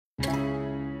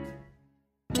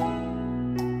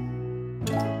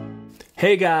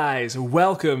Hey guys,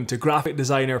 welcome to Graphic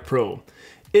Designer Pro.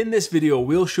 In this video,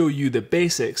 we'll show you the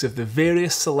basics of the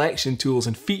various selection tools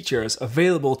and features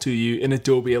available to you in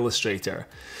Adobe Illustrator.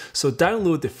 So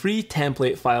download the free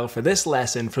template file for this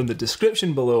lesson from the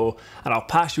description below, and I'll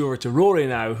pass you over to Rory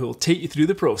now, who will take you through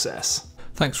the process.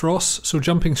 Thanks, Ross. So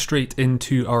jumping straight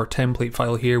into our template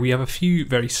file here, we have a few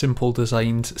very simple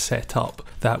designs set up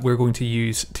that we're going to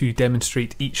use to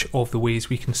demonstrate each of the ways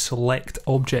we can select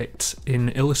objects in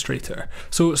Illustrator.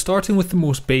 So starting with the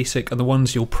most basic and the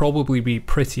ones you'll probably be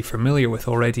pretty familiar with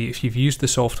already if you've used the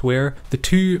software, the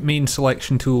two main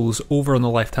selection tools over on the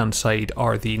left hand side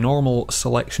are the normal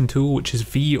selection tool, which is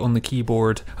V on the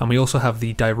keyboard, and we also have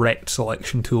the direct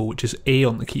selection tool, which is A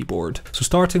on the keyboard. So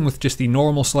starting with just the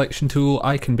normal selection tool,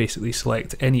 I can basically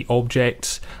select any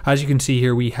objects. As you can see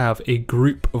here, we have a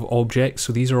group of objects,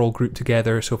 so these are all grouped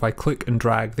together, so if I click and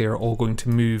drag, they're all going to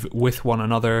move with one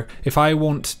another. If I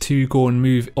want to go and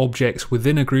move objects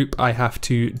within a group, I have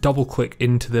to double click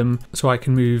into them, so I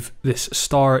can move this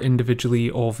star individually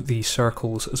of the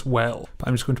circles as well. But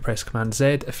I'm just going to press Command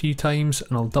Z a few times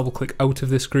and I'll double click out of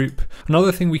this group.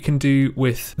 Another thing we can do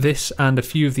with this and a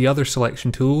few of the other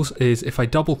selection tools is if I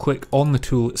double click on the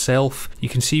tool itself, you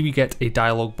can see we get a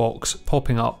dialog box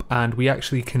popping up, and we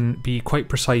actually can be quite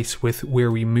precise with where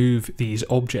we move these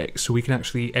objects. So we can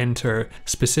actually enter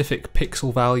specific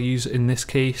pixel values in this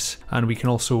case, and we can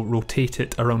also rotate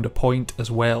it around a point as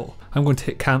well. I'm going to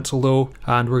hit cancel though,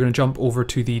 and we're going to jump over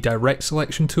to the direct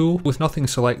selection tool. With nothing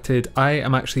selected, I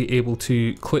am actually able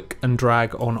to click and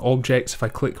drag on objects. If I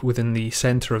click within the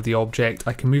center of the object,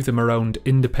 I can move them around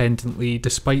independently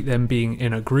despite them being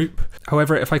in a group.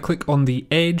 However, if I click on the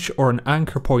edge or an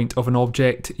anchor point of an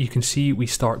object, you can see we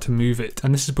start to move it.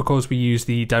 And this is because we use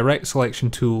the direct selection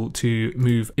tool to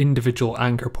move individual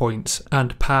anchor points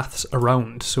and paths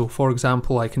around. So for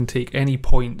example, I can take any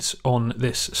points on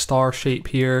this star shape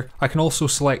here. I can also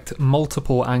select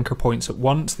multiple anchor points at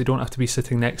once. They don't have to be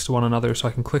sitting next to one another, so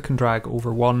I can click and drag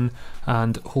over one,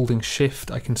 and holding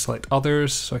shift I can select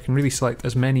others, so I can really select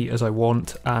as many as I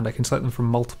want, and I can select them from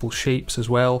multiple shapes as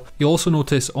well. You'll also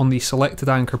notice on the selected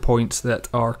anchor points that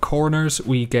are corners,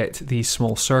 we get these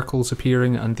small circles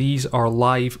appearing, and these are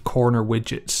live corner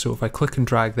widgets. So if I click and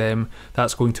drag them,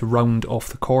 that's going to round off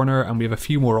the corner, and we have a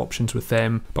few more options with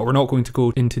them, but we're not going to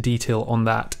go into detail on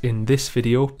that in this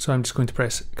video. So I'm just going to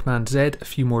press Command Z a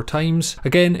few more times.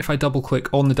 Again, if I double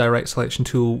click on the direct selection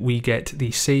tool, we get the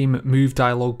same move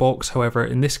dialog box. However,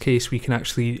 in this case, we can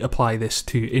actually apply this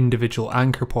to individual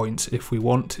anchor points if we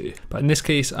want to. But in this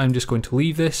case, I'm just going to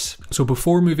leave this. So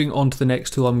before moving on to the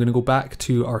next tool, I'm going to go back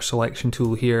to our selection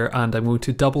tool here, and I'm going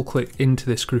to double click into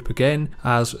this group again,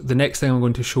 as the next thing I'm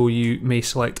going to show you may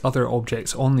select other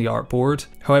objects on the artboard.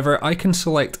 However, I can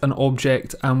select an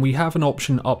object, and we have an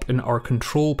option up in our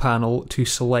control panel to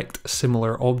select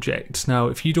similar objects. Now,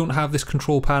 if you don't have this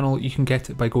control panel, you can get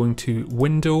it by going to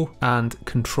Window and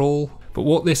Control. But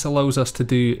what this allows us to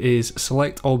do is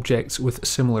select objects with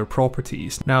similar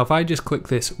properties. Now, if I just click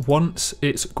this once,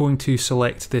 it's going to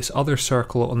select this other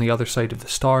circle on the other side of the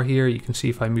star here. You can see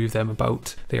if I move them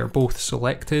about, they are both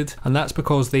selected, and that's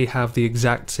because they have the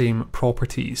exact same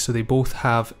properties. So they both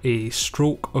have a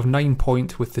stroke of 9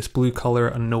 point with this blue color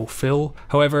and no fill.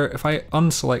 However, if I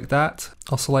unselect that,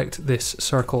 I'll select this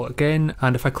circle again,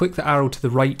 and if I click the arrow to the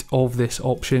right of this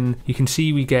option, you can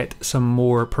see we get some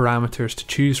more parameters to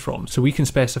choose from. So we can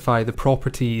specify the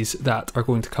properties that are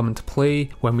going to come into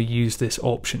play when we use this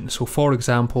option. So for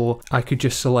example, I could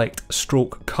just select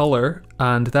stroke color,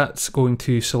 and that's going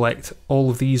to select all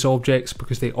of these objects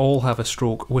because they all have a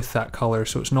stroke with that color,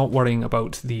 so it's not worrying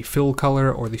about the fill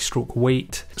color or the stroke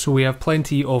weight. So we have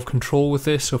plenty of control with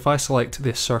this. So if I select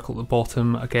this circle at the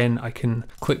bottom, again, I can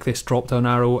click this drop down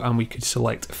arrow and we could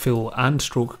select fill and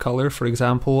stroke color, for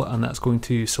example, and that's going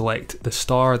to select the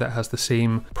star that has the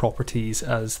same properties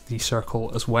as the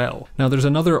circle as well. Now there's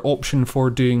another option for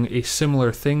doing a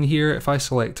similar thing here. If I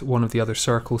select one of the other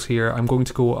circles here, I'm going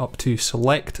to go up to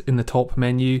select in the top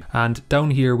menu, and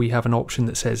down here we have an option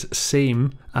that says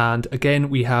same, and again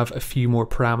we have a few more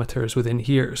parameters within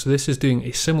here. So this is doing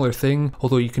a similar thing,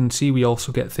 although you can see we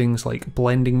also get things like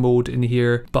blending mode in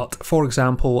here. But for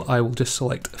example, I will just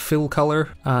select fill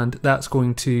color, and that's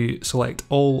going to select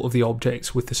all of the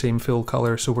objects with the same fill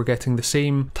color, so we're getting the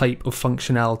same type of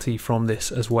functionality from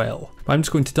this as well. I'm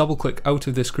just going to double click out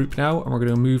of this group now, and we're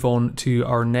going to move on to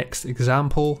our next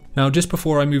example. Now, just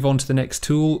before I move on to the next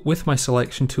tool, with my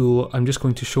selection tool, I'm just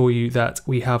going to show you that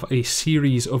we have a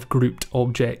series of grouped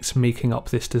objects objects making up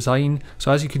this design.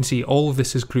 So as you can see, all of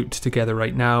this is grouped together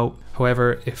right now.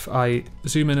 However, if I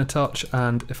zoom in a touch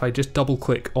and if I just double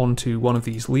click onto one of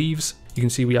these leaves, you can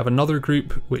see we have another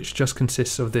group which just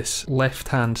consists of this left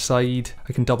hand side.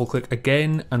 I can double click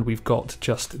again and we've got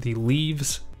just the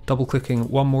leaves. Double clicking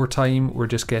one more time, we're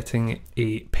just getting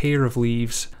a pair of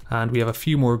leaves, and we have a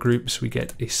few more groups. We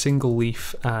get a single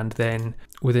leaf, and then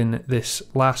within this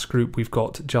last group we've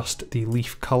got just the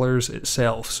leaf colors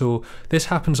itself. So this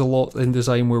happens a lot in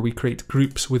design where we create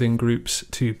groups within groups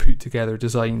to put together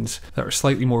designs that are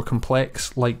slightly more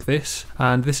complex like this,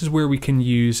 and this is where we can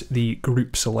use the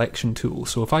group selection tool.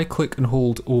 So if I click and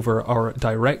hold over our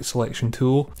direct selection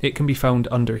tool, it can be found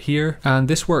under here, and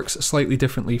this works slightly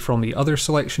differently from the other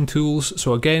selection tools.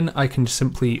 So again, I can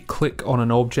simply click on an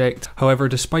object. However,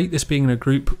 despite this being in a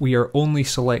group, we are only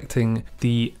selecting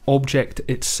the object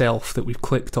itself that we've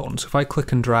clicked on. So if I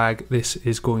click and drag, this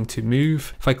is going to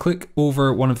move. If I click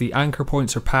over one of the anchor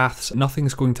points or paths,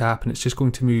 nothing's going to happen. It's just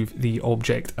going to move the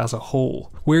object as a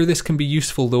whole. Where this can be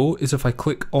useful though is if I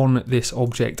click on this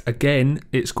object again,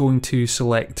 it's going to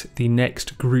select the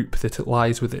next group that it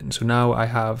lies within. So now I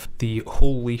have the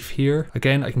whole leaf here.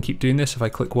 Again, I can keep doing this. If I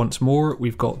click once more,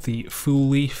 we've got the full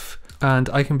leaf.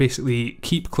 And I can basically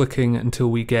keep clicking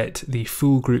until we get the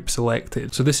full group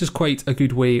selected. So this is quite a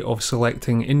good way of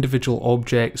selecting individual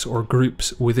objects or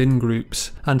groups within groups,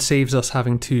 and saves us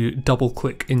having to double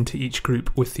click into each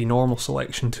group with the normal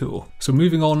selection tool. So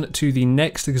moving on to the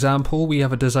next example, we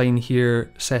have a design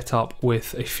here set up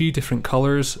with a few different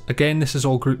colors. Again, this is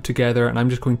all grouped together, and I'm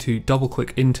just going to double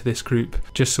click into this group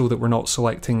just so that we're not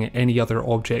selecting any other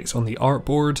objects on the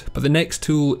artboard. But the next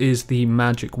tool is the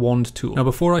magic wand tool. Now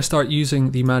before I start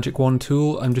using the magic wand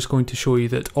tool, I'm just going to show you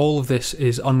that all of this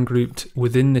is ungrouped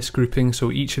within this grouping,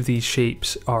 so each of these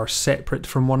shapes are separate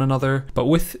from one another. But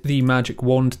with the magic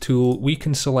wand tool, we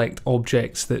can select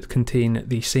objects that contain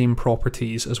the same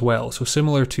properties as well. So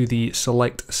similar to the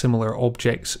select similar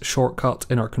objects shortcut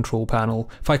in our control panel,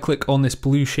 if I click on this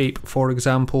blue shape, for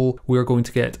example, we're going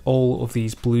to get all of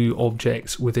these blue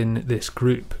objects within this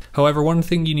group. However, one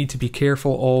thing you need to be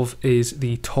careful of is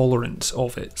the tolerance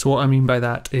of it. So what I mean by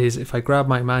that is if I grab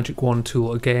my magic wand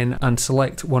tool again and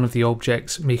select one of the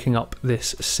objects making up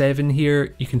this 7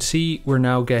 here, you can see we're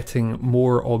now getting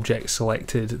more objects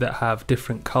selected that have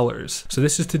different colors. So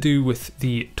this is to do with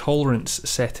the tolerance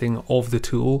setting of the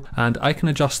tool, and I can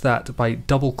adjust that by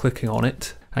double clicking on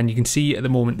it. And you can see at the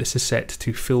moment this is set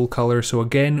to fill color. So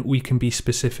again, we can be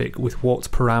specific with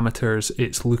what parameters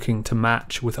it's looking to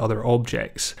match with other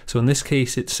objects. So in this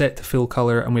case, it's set to fill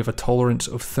color and we have a tolerance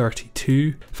of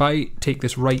 32. If I take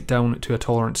this right down to a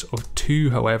tolerance of 2,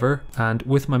 however, and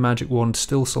with my magic wand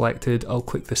still selected, I'll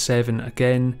click the 7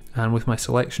 again. And with my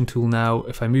selection tool now,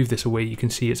 if I move this away, you can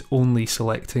see it's only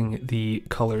selecting the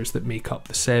colors that make up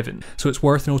the 7. So it's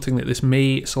worth noting that this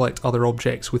may select other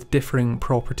objects with differing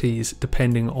properties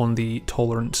depending on the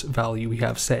tolerance value we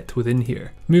have set within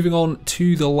here. Moving on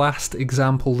to the last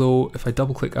example though, if I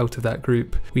double click out of that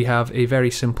group, we have a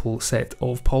very simple set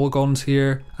of polygons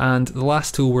here, and the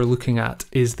last tool we're looking at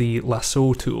is the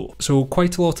lasso tool. So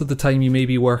quite a lot of the time you may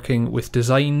be working with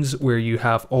designs where you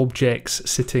have objects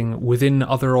sitting within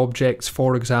other objects,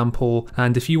 for example,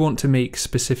 and if you want to make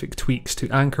specific tweaks to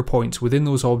anchor points within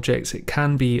those objects, it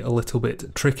can be a little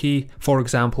bit tricky. For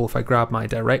example, if I grab my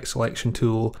direct selection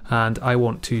tool and I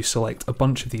want to select a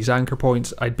bunch of these anchor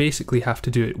points, I'd basically have to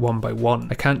do it one by one.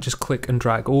 I can't just click and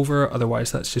drag over,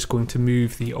 otherwise that's just going to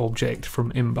move the object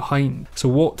from in behind. So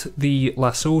what the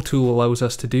lasso tool allows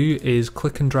us to do is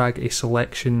click and drag a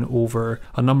selection over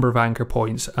a number of anchor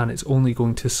points, and it's only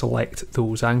going to select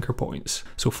those anchor points.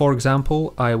 So for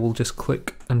example, I will just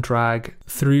click and drag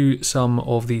through some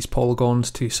of these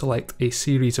polygons to select a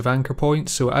series of anchor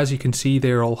points. So as you can see,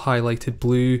 they're all highlighted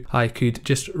blue. I could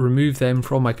just remove them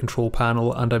from my control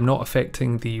panel and I'm not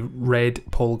affecting the red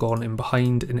polygon in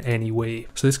behind in any way.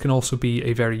 So this can also be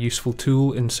a very useful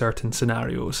tool in certain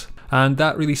scenarios. And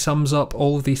that really sums up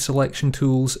all of the selection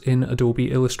tools in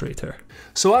Adobe Illustrator.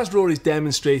 So as Rory's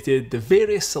demonstrated, the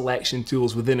various selection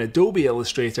tools within Adobe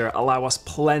Illustrator allow us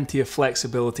plenty of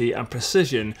flexibility and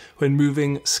precision when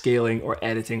moving, scaling, or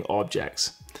editing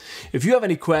objects. If you have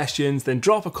any questions, then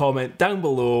drop a comment down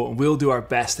below and we'll do our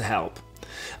best to help.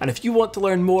 And if you want to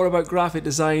learn more about graphic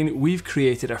design, we've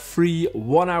created a free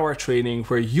 1-hour training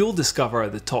where you'll discover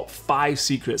the top 5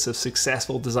 secrets of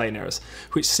successful designers,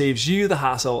 which saves you the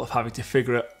hassle of having to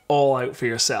figure it all out for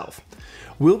yourself.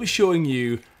 We'll be showing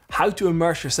you how to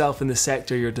immerse yourself in the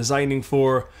sector you're designing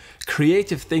for,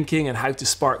 creative thinking and how to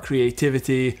spark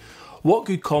creativity, what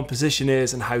good composition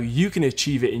is and how you can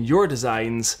achieve it in your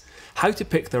designs, how to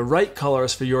pick the right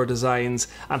colors for your designs,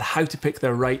 and how to pick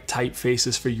the right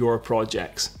typefaces for your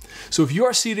projects. So if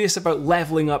you're serious about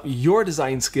leveling up your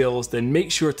design skills, then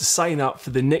make sure to sign up for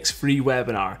the next free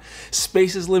webinar.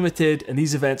 Space is limited and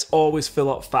these events always fill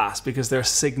up fast because they're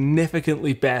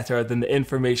significantly better than the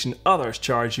information others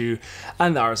charge you,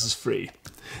 and ours is free.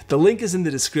 The link is in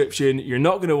the description. You're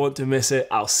not going to want to miss it.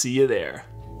 I'll see you there.